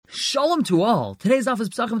Shalom to all. Today's office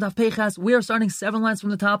Pesachim Daf Peichas. We are starting 7 lines from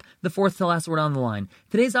the top, the fourth to last word on the line.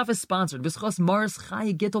 Today's office is sponsored. B'schos Maris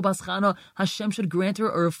Chai Gittel Baschana. Hashem should grant her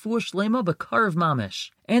a refuah shlema b'karav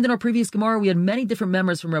mamish. And in our previous Gemara, we had many different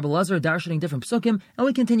members from Rebbe Lazar, darshaning different psukim, and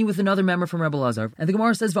we continue with another member from Rebbe Lazar. And the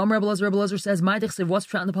Gemara says, V'am Rebbe Lazar says, Ma'idich sev, what's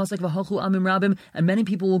prat in the pasuk, V'halchu amim rabim, and many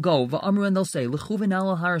people will go, V'amru, and they'll say, L'chu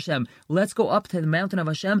v'nal har Hashem, let's go up to the mountain of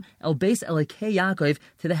Hashem, El Beis Elokei Yaakov,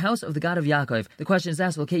 to the house of the God of Yaakov. The question is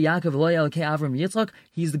asked, Elokei Yaakov, Eloi Elokei Avram Yitzchak,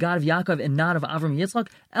 he's the God of Yaakov and not of Avram Yitzchak.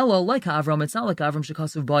 Elo, like Avram, it's not like Avram,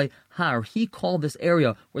 shekasav by Har. He called this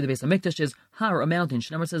area where the Beis HaMikdash is Har, a mountain.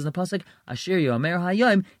 Shneimar says in the pasuk, Asher Yomer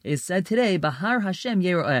Hayom is said today, Bahar Hashem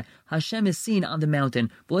Yera'eh. Hashem is seen on the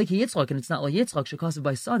mountain. But like Yitzchak, and it's not like Yitzchak, shekasav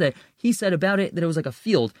by Sadeh, he said about it that it was like a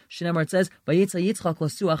field. Shneimar it says, Vayitza Yitzchak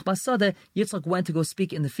lasuach basadeh. Yitzchak went to go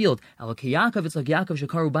speak in the field. Elokei Yaakov, it's like Yaakov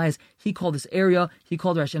shekaru bayis. He called this area, he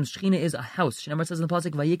called Hashem's Shechina is a house. Shneimar says in the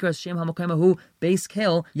pasuk, Vayikra Shem Hamakemahu Beis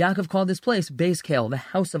Kel. Yaakov called this place Beis Kel, the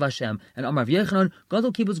house of Hashem. And Amar Yechanan,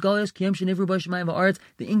 Gadol Kibbutz Galios Kiyam Shenivru By Shemayim Va'aretz.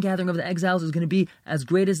 The ingathering of the exiles is going to be as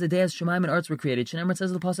great as the day as Shemayim and Arts were created. Shneimar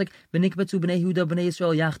says in the pasuk, V'nikbetzu Bnei Yehuda Bnei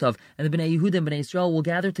Yisrael Yachtav, and the Bnei Yehuda and Bnei Yisrael will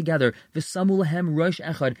gather together. V'samu lahem Rosh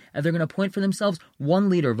Echad, and they're going to appoint for themselves one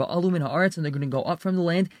leader. Va'alu min ha'aretz, and they're going to go up from the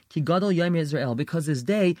land. Ki Gadol Yom Yisrael, because this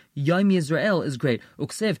day Yom Yisrael is great.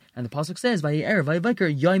 Uksiv, and the pasuk says Vayi'er Vayivaker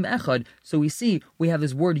Yom Echad. So we see we have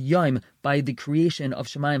this word Yom by the creation of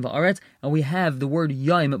Shemayim Va'aretz, and we have the word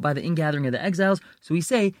Yom by the ingathering of the exiles. So we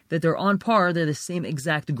say that they're on par, they're the same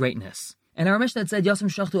exact greatness. And our Mishnah said, Yasam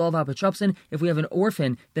Shachtu Al V'Apetropsin, if we have an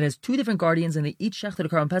orphan that has two different guardians and they each shechted a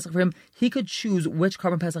carbon pesach for him, he could choose which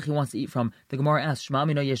carbon pesach he wants to eat from. The Gemara asks, Shema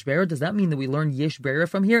Mino Yesh Be'er, does that mean that we learn Yesh Be'er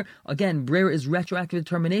from here? Again, Be'er is retroactive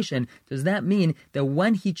determination. Does that mean that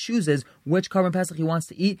when he chooses which carbon pesach he wants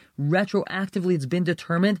to eat, retroactively it's been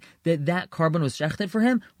determined that that carbon was shechted for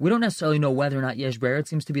him? We don't necessarily know whether or not Yesh Be'er. It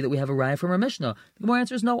seems to be that we have a raya from our Mishnah. The Gemara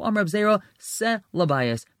answers, no, Amr Zera, Se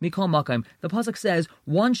Labayas, Mikol Makam. The pasuk says,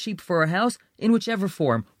 one sheep for a house, in whichever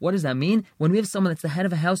form. What does that mean? When we have someone that's the head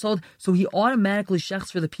of a household, so he automatically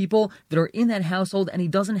shechts for the people that are in that household, and he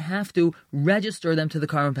doesn't have to register them to the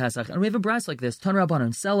Karban Pesach. And we have a brass like this. Tan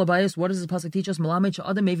Rabbanon, Sel Abayis, what does this pasuk teach us?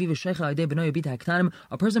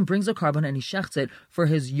 A person brings a carbon and he shechts it for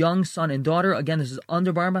his young son and daughter. Again, this is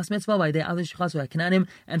under Bar Bas Mitzvah,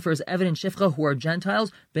 and for his evident shifcha who are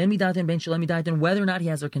Gentiles, ben midatin, ben shalem midatin, whether or not he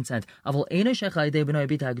has their consent. He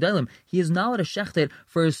is not allowed to shecht it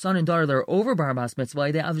for his son and daughter that are over Bar Bas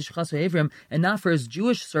Mitzvah, and not for his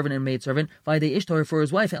Jewish servant and maidservant, for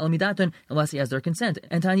his wife, unless he has their consent.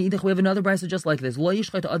 And Tanya Idich, we have another brisa just like this.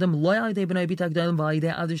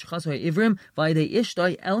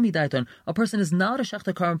 A person is not a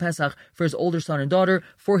shechta Karban Pesach for his older son and daughter,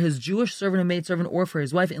 for his Jewish servant and maidservant, or for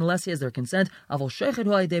his wife, unless he has their consent. He is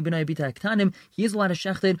allowed to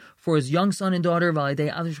shechted for his young son and daughter,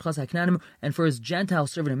 and for his Gentile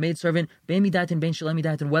servant and maidservant,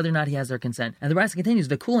 whether or not he has their consent. And the Brisa continues,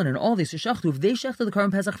 the Kulin and all these shechtu, if they shechted the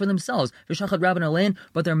Karban Pesach for themselves,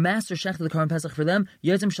 but their master shechted the Karban Pesach for them,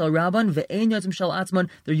 yotzim shel Rabban, ve'ein yotzim shel Atzman,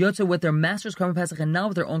 they're yotze with their master's Karban Pesach and not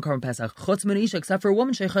with their own Karban Pesach. Chutz min isha, except for a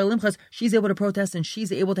woman, she's able to protest and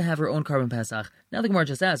she's able to have her own Karban Pesach. Now the Gemara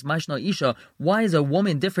just asks, Mashna Isha, why is a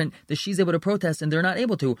woman different that she's able to protest and they're not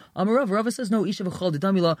able to? Rava says, no, Isha v'chol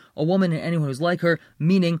d'damila, a woman and anyone who's like her,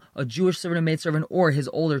 meaning a Jewish servant and maidservant or his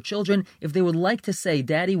older children, if they would like to say,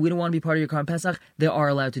 Daddy, we don't want to be part of your Karban Pesach, they are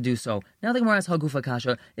allowed to do so. Now the Gemara asks Hagufa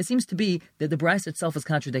Kasha. It seems to be that the Bryce itself is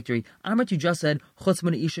contradictory. Amrit, you just said,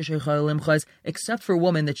 except for a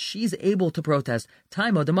woman that she's able to protest.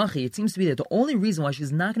 Taimo Damachi, it seems to be that the only reason why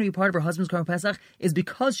she's not going to be part of her husband's Karban Pesach is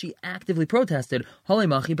because she actively protested.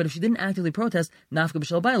 Halemachi, but if she didn't actively protest, Nafka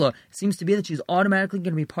B'Shel Baila, it seems to be that she's automatically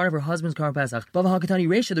going to be part of her husband's Karban Pesach. Bava Hakatani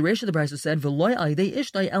Resha, the Resha of the Bryce said, V'loy alidei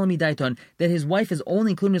ishtai elmi daiton, that his wife is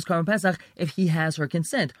only included in his Karban Pesach if he has her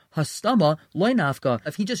consent. Hastama loy nafka.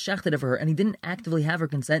 If he just shechted it for her and he didn't actively have her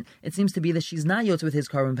consent, it seems to be that she's not yotz with his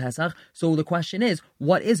Karban Pesach. So the question is,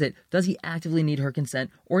 what is it? Does he actively need her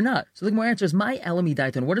consent or not? So the Gemara answers, my elami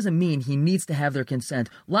daiton. What does it mean he needs to have their consent?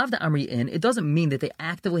 Lav da amri in. It doesn't mean that they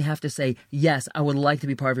actively have to say, yes, I would like to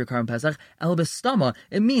be part of your Karban Pesach. El bestama.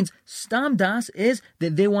 It means stam das is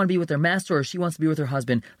that they want to be with their master or she wants to be with her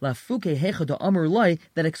husband. La fuke hecha da amr loy,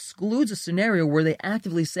 that excludes a scenario where they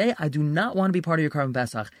actively say, I do not want to be part of your Karban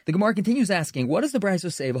Pesach. The Gemara continues asking, what does the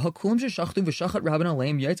Brisa say? If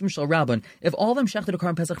all of them shechted a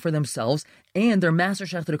Karban Pesach for themselves, and their master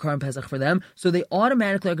shechted a Karban Pesach for them, so they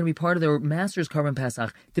automatically are going to be part of their master's Karban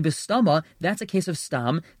Pesach. To bistama, that's a case of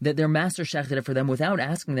stam, that their master shechted it for them without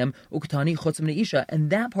asking them, uktani chotzim neisha, and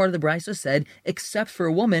that part of the Brisa said, except for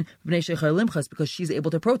a woman, because she's able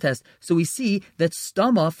to protest. So we see that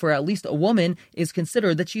stama, for at least a woman, is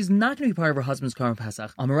considered that she's not going to be part of her husband's Karban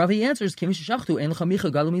Pesach. Amaravi answers,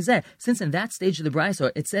 since in that stage of the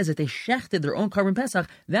Brisa, it says that they shechted their own Karban Pesach,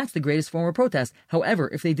 that's the greatest form of protest. However,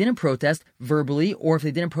 if they didn't protest verbally, or if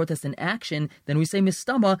they didn't protest in action, then we say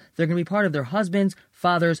mistama, they're going to be part of their husband's,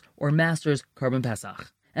 father's, or master's Karban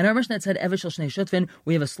Pesach. And our Mishnah said, Eved shel shnei shutvin,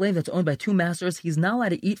 we have a slave that's owned by two masters. He's not allowed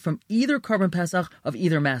to eat from either Karban Pesach of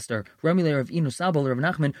either master. Rami le Rav Inu Saba, Rav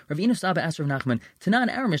Nachman. Rav Inu Saba asked Rav Nachman. Tanan,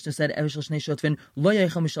 our Mishnah said, Eved shel shnei shutvin, lo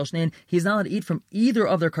yeichel mishel shnein. He's not allowed to eat from either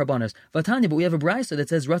of their karbanos. Vatanya, but we have a brisa that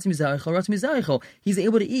says, Ratzim zaychel, Ratzim zaychel. He's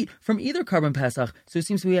able to eat from either Karban Pesach. So it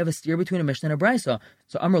seems we have a steer between a Mishnah and a brisa.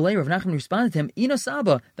 So Amr le Rav Nachman responded to him, Inu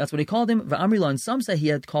Saba. That's what he called him. Va'amrila, and some say he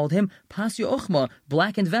had called him Pasya Ochma,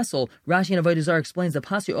 blackened vessel. Rashi and Avodah Zarah explains that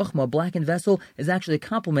Pasya Ochma, blackened vessel, is actually a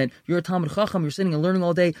compliment. You're a Talmud Chacham, you're sitting and learning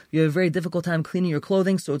all day, you have a very difficult time cleaning your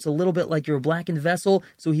clothing, so it's a little bit like you're a blackened vessel.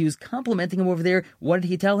 So he was complimenting him over there. What did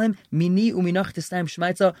he tell him? Mini uminach testaim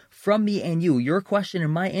shmaitza, from me and you. Your question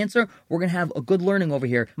and my answer, we're going to have a good learning over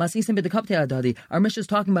here. Masisim b'dekapte adadi. Our Mishnah is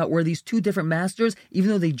talking about where these two different masters, even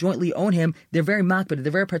though they jointly own him, they're very makbid,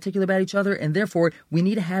 they're very particular about each other, and therefore we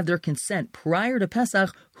need to have their consent prior to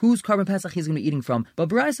Pesach whose Karban Pesach he's going to be eating from. But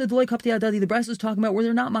Brisa D'loi Kapti Adadi, the Brisa is talking about where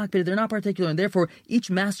they're not makbid, they're not particular, and therefore each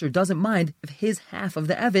master doesn't mind if his half of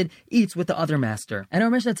the Eved eats with the other master. And our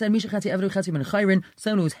Mishnah said, Misha Chatzi Eved Chatzi Ben Chayrin,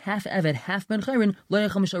 someone who's half Eved, half Ben Chayrin, Lo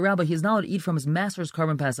Yechel Mishal Rabba, he is not allowed to eat from his master's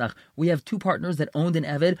Karban Pesach. We have two partners that owned an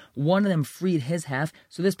Eved, one of them freed his half,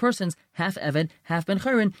 so this person's half Eved, half Ben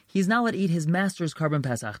Chayrin, he's not allowed to eat his master's Karban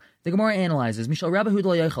Pesach. The Gemara analyzes, Mishal Rabba Hu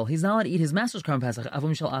Lo Yechel, he's not allowed to eat his master's Karban Pesach, Avu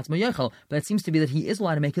Mishal Atzma Yechel, but it seems to be that he is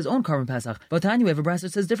allowed to make his own Karban Pesach. But Tanya, we have a brisa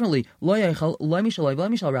that says differently. Lo Yechel, Lo Mishal, Lo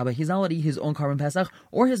Mishal Rabba, he's not allowed to eat his own Karban Pesach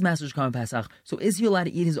or his master's Karban Pesach. So is he allowed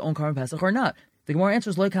to eat his own Karban Pesach or not? The Gemara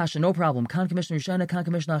answers Lo Kasha, no problem. Kan Commissioner Rishana, Kan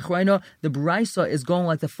Commissioner Achreina. The Brisa is going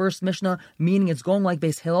like the first Mishnah, meaning it's going like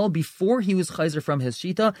Beis Hillel before he was chayzer from his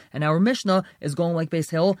Shita, and our Mishnah is going like Beis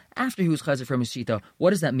Hillel after he was chayzer from his Shita. What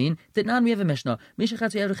does that mean? That now we have a Mishnah.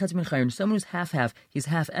 Someone who's half-half. He's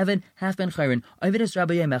half Eved, half Ben Chayrin.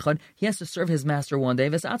 He has to serve his master one day,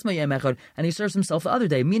 and he serves himself the other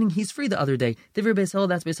day, meaning he's free the other day. Divir Beis Hillel,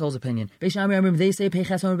 that's Beis Hillel's opinion. They say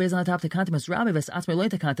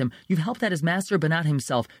you've helped out his master, but not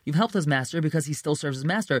himself. You've helped his master because he still serves his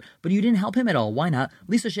master, but you didn't help him at all. Why not?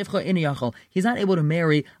 Lisa Shifcha Iniyachal. He's not able to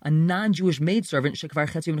marry a non-Jewish maidservant, Shekvar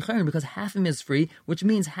Chetzi Ben because half of him is free, which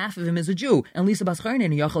means half of him is a Jew. And Lisa Bascharin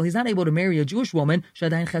Iniyachal, he's not able to marry a Jewish woman,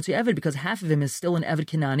 Shadain Chetzi Eved, because half of him is still an Eved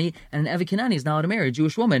Kinani, and an Eved Kinani is not allowed to marry a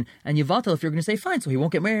Jewish woman. And Yavatal, if you're going to say fine, so he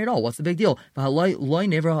won't get married at all. What's the big deal? The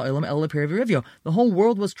whole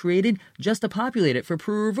world was created just to populate it for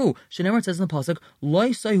Puruvu. Shenemar says in the pasuk,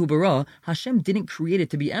 Loi Sayhu Bara, Hashem didn't create it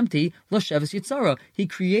to be empty. Lashavas Yitzara. He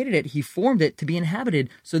created it, he formed it to be inhabited.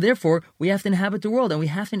 So therefore, we have to inhabit the world, and we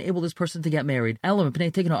have to enable this person to get married. Elam,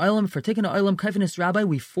 taking an for taking an Elam, Kaifinis Rabbi,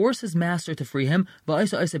 we force his master to free him. Ben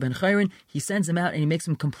Chayrin, he sends him out and he makes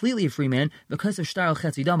him completely a free man because of Shtar al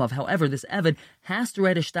Chetzi Damav. However, this Eved has to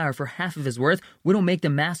write a shtar for half of his worth. We don't make the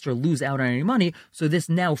master lose out on any money. So this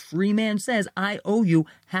now free man says, I owe you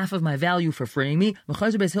half of my value for freeing me. And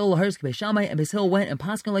Beis Hillel went and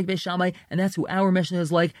Paskin like Beis Shammai, and that's who our Mishnah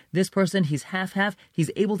is like. This person, he's half-half.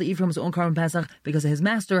 He's able to eat from his own Karban Pesach because his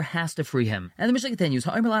master has to free him. And the Mishnah continues,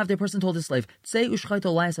 the person told his slave,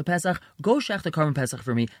 go shech the Karban Pesach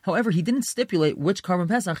for me. However, he didn't stipulate which Karban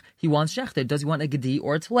Pesach he wants shechted. Does he want a gedi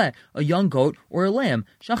or a tleh, a young goat or a lamb?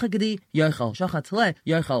 Shacha gedi, yoichal. Shacha tleh,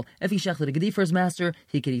 yoichal. If he shechted a gedi for his master,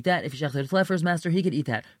 he could eat that. If he shechted a tleh for his master, he could eat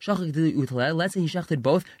that. Shacha gedi utleh, let's say he shechted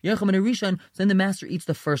both. Yoichal and a rishon, so then the master eats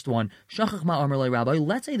the first one. Shachach ma amar rabbi,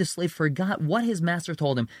 let's say the slave forgot what his master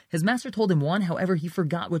told him. His master told him one, however, he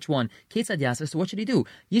forgot which one. Ketzad yasa, so what should he do?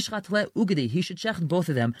 Yishchat tleh ugedi, he should shecht both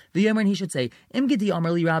of them. The yomer, and he should say, Im gedi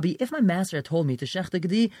amar li rabbi, if my master had told me to shecht the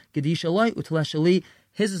gedi, gedi shaloi utleh shali,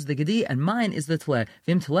 his is the gedi and mine is the tle.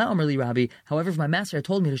 Vim tle Amar li Rabbi. However, if my master had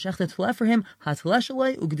told me to shech the tle for him, ha tle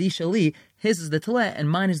shalei ugdi shali, his is the tle and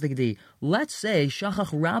mine is the gedi. Let's say shachach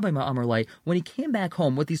Rabbi ma'amarlai, when he came back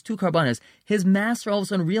home with these two karbanas, his master all of a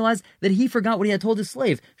sudden realized that he forgot what he had told his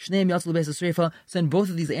slave. Shneim yatzlu beis sreifa, so then both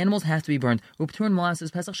of these animals have to be burned. Upturn malas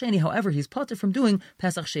is Pesach Sheni. However, he's potter from doing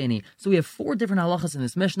Pesach Sheni. So we have 4 different halachas in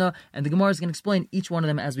this Mishnah, and the Gemara is going to explain each one of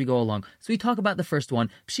them as we go along. So we talk about the first one.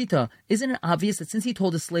 Pshita, isn't it obvious that since he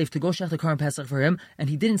told his slave to go shech the Karban Pesach for him, and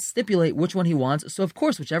he didn't stipulate which one he wants, so of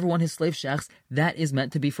course whichever one his slave shechs, that is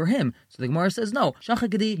meant to be for him. So the Gemara says no. Shacha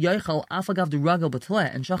gedi yoichal afagav duragel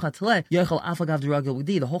b'tleh, and shacha tleh yoichal afagav duragel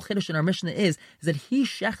b'di. The whole chiddush in our Mishnah is that he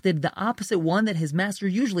shechted the opposite one that his master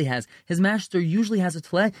usually has. His master usually has a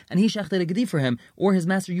tleh, and he shechted a gedi for him. Or his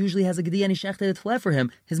master usually has a gedi, and he shechted a tleh for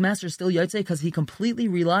him. His master is still yotze because he completely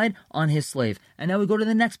relied on his slave. And now we go to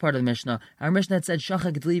the next part of the Mishnah. Our Mishnah had said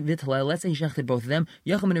shacha gedi v'tleh. Let's say he shechted both of them.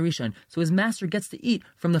 Yacham and Rishon. So his master gets to eat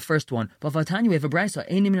from the first one. But Vatanya, we have a brayso.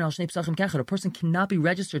 A person cannot be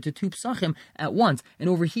registered to 2 psachim at once. And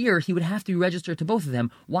over here, he would have to be registered to both of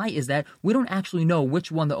them. Why is that? We don't actually know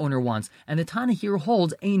which one the owner wants. And the Tana here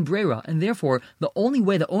holds ein breira, and therefore, the only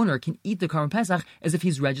way the owner can eat the Karban Pesach is if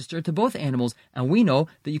he's registered to both animals. And we know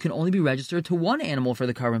that you can only be registered to one animal for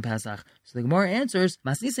the Karban Pesach. So the Gemara answers,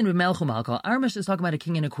 Masnisin v'melech u'malka. Our Mishnah is talking about a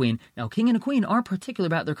king and a queen. Now, king and a queen are particular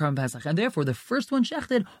about their Karban Pesach, and therefore, the first one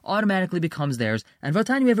shechted automatically becomes theirs. And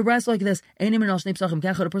Vatani, we have a brass like this. A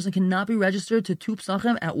person cannot be registered to 2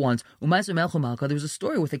 psachim at once. There was a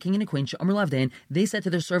story with a king and a queen. They said to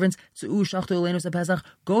their servants, go shech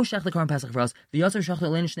the Karban Pesach for us.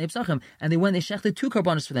 And they went, they shechted 2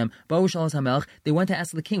 karbanos for them. They went to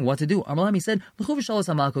ask the king what to do. He said,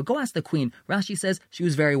 go ask the queen. Rashi says she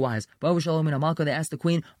was very wise. They asked the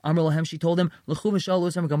queen. She told him, go ask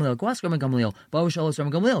Rabban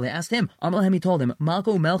Gamliel. They asked him. He told him,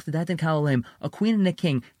 a queen and a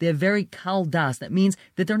king, they have very kal das. That means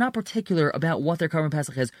that they're not particular about what their Karban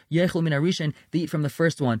Pesach is. They eat from the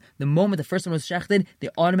first one. The moment the first one was shechted, they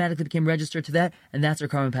automatically became registered to that, and that's our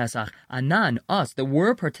Karban Pesach. Anan, us, that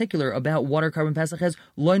we're particular about what our Karban Pesach is,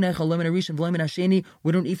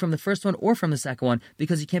 we don't eat from the first one or from the second one,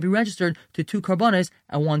 because you can't be registered to 2 karbanos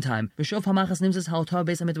at one time.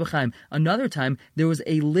 Another time, there was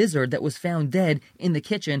a lizard that was found dead in the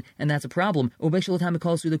kitchen, and that's a problem. And they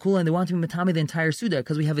want to be matame the entire suda,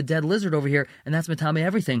 because we have a dead lizard over here, and that's matame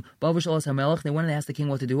everything. They went and asked the king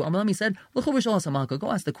what to do. He said, go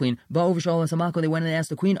ask the queen. They went and asked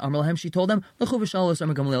the queen. She told them, go ask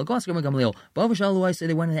Rabban Gamliel. So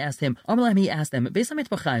they went and asked him. He asked them,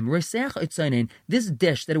 this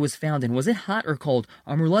dish that it was found in, was it hot or cold?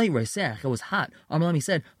 It was hot. He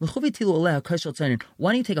said, why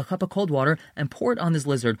don't you take a cup of cold water and pour it on this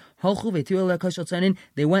lizard?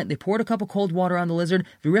 They went, they poured a cup of cold water on the lizard,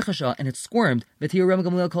 and it squirmed. And Rabban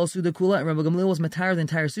Gamliel was matar the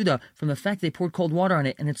entire suda from the fact they poured cold water on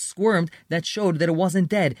it, and it squirmed. That showed that it wasn't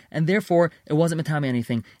dead, and therefore it wasn't matame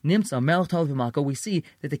anything. Nimsa melech tal v'malka. We see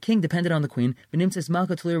that the king depended on the queen. V'nimsa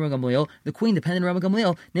malka tuli Rabban Gamliel. The queen depended on Rabban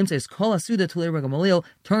Gamliel. Nimsa kol suda tuli Rabban Gamliel.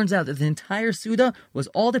 Turns out that the entire suda was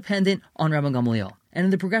all dependent on Rabban Gamliel. And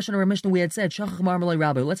in the progression of our Mishnah, we had said, Shachach Marmalei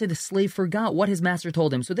Rabbi. Let's say the slave forgot what his master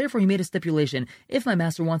told him, so therefore he made a stipulation. If my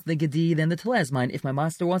master wants the gedi, then the tleh is mine. If my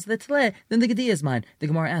master wants the tleh, then the gedi is mine. The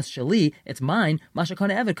Gemara asks, Shali, it's mine. Masha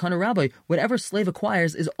kana eved kana rabbi. Whatever slave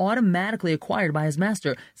acquires is automatically acquired by his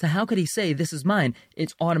master. So how could he say, this is mine?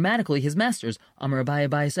 It's automatically his master's. Amar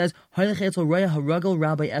Abaye says,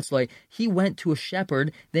 he went to a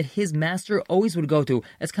shepherd that his master always would go to.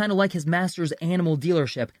 It's kind of like his master's animal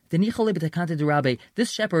dealership.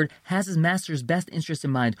 This shepherd has his master's best interest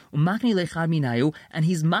in mind, and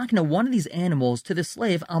he's makna one of these animals to the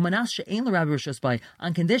slave on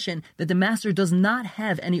condition that the master does not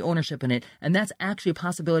have any ownership in it, and that's actually a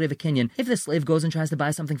possibility of a kinyan. If the slave goes and tries to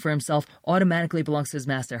buy something for himself, automatically it belongs to his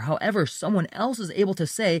master. However, someone else is able to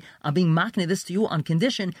say, I'm being makna this to you on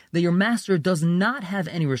condition that your master does not have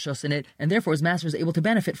any rishus in it, and therefore his master is able to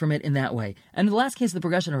benefit from it in that way. And in the last case of the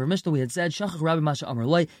progression of our Mishnah, we had said, Shachach Rabbi Masha Amar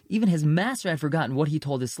Loi, even his master had forgotten what he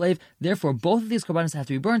told his slave, therefore both of these karbanos have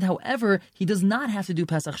to be burned. However, he does not have to do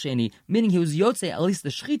Pesach Sheni, meaning he was yotze at least the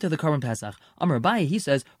shchita of the Karban Pesach. Amar Abaye, he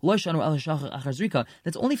says, Lo shanu el shachach achar zrika.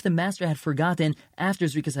 That's only if the master had forgotten after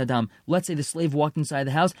Zrikas Hadam. Let's say the slave walked inside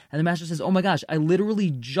the house, and the master says, oh my gosh, I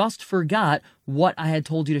literally just forgot what I had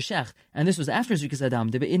told you to shech. And this was after Zrikas Adam,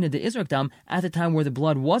 the Be'inah de Izrak Dam, at the time where the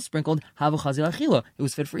blood was sprinkled, Havu Chazil Achila. It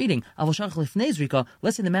was fit for eating. Let's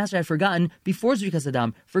say the master had forgotten before Zrikas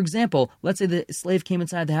Adam. For example, let's say the slave came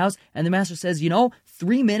inside the house and the master says,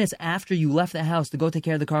 3 minutes after you left the house to go take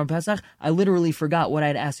care of the Karban Pesach, I literally forgot what I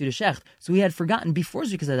had asked you to shecht. So he had forgotten before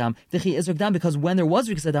Zrikas Adam, because when there was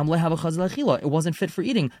Zrikas Adam, it wasn't fit for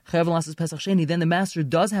eating. Then the master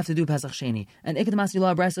does have to do Pesach Sheni. And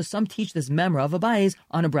some teach this memra of Abayis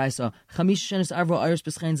on a brisa.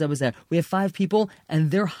 We have 5 people,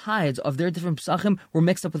 and their hides of their different Pesachim were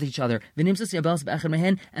mixed up with each other.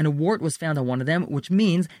 And a wart was found on one of them, which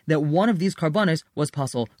means that one of these karbanos was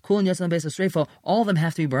pasul. All of them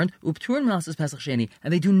have to be burned,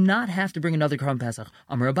 and they do not have to bring another karban Pesach.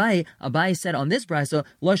 Amar Abai said on this brisa,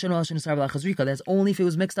 that's only if it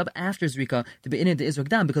was mixed up after Zrika, to be in it to Izrak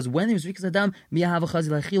Dam, because when there was Zrikas Adam,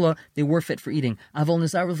 they were fit for eating.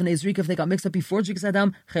 If they got mixed up before Zrikas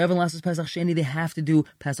Adam, they have to do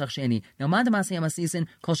Pesach Sheni. Now,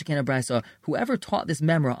 whoever taught this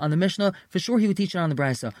memra on the Mishnah, for sure he would teach it on the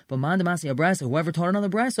brisa. But whoever taught it on the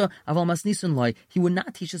brisa, he would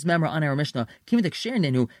not teach this memra on our Mishnah.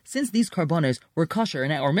 Since these karbanos were kosher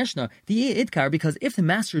in our Mishnah, the idkar, because if the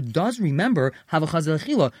master does remember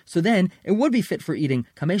so then it would be fit for eating.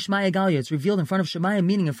 It's revealed in front of Shemaya,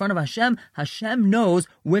 meaning in front of Hashem. Hashem knows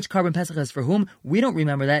which Karban Pesach is for whom. We don't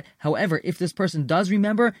remember that. However, if this person does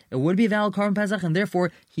remember, it would be a valid Karban Pesach, and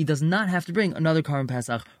therefore he does not have to bring another Karban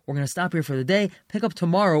Pesach. We're going to stop here for the day, pick up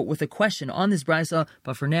tomorrow with a question on this brisa,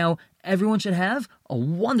 but for now, everyone should have a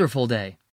wonderful day.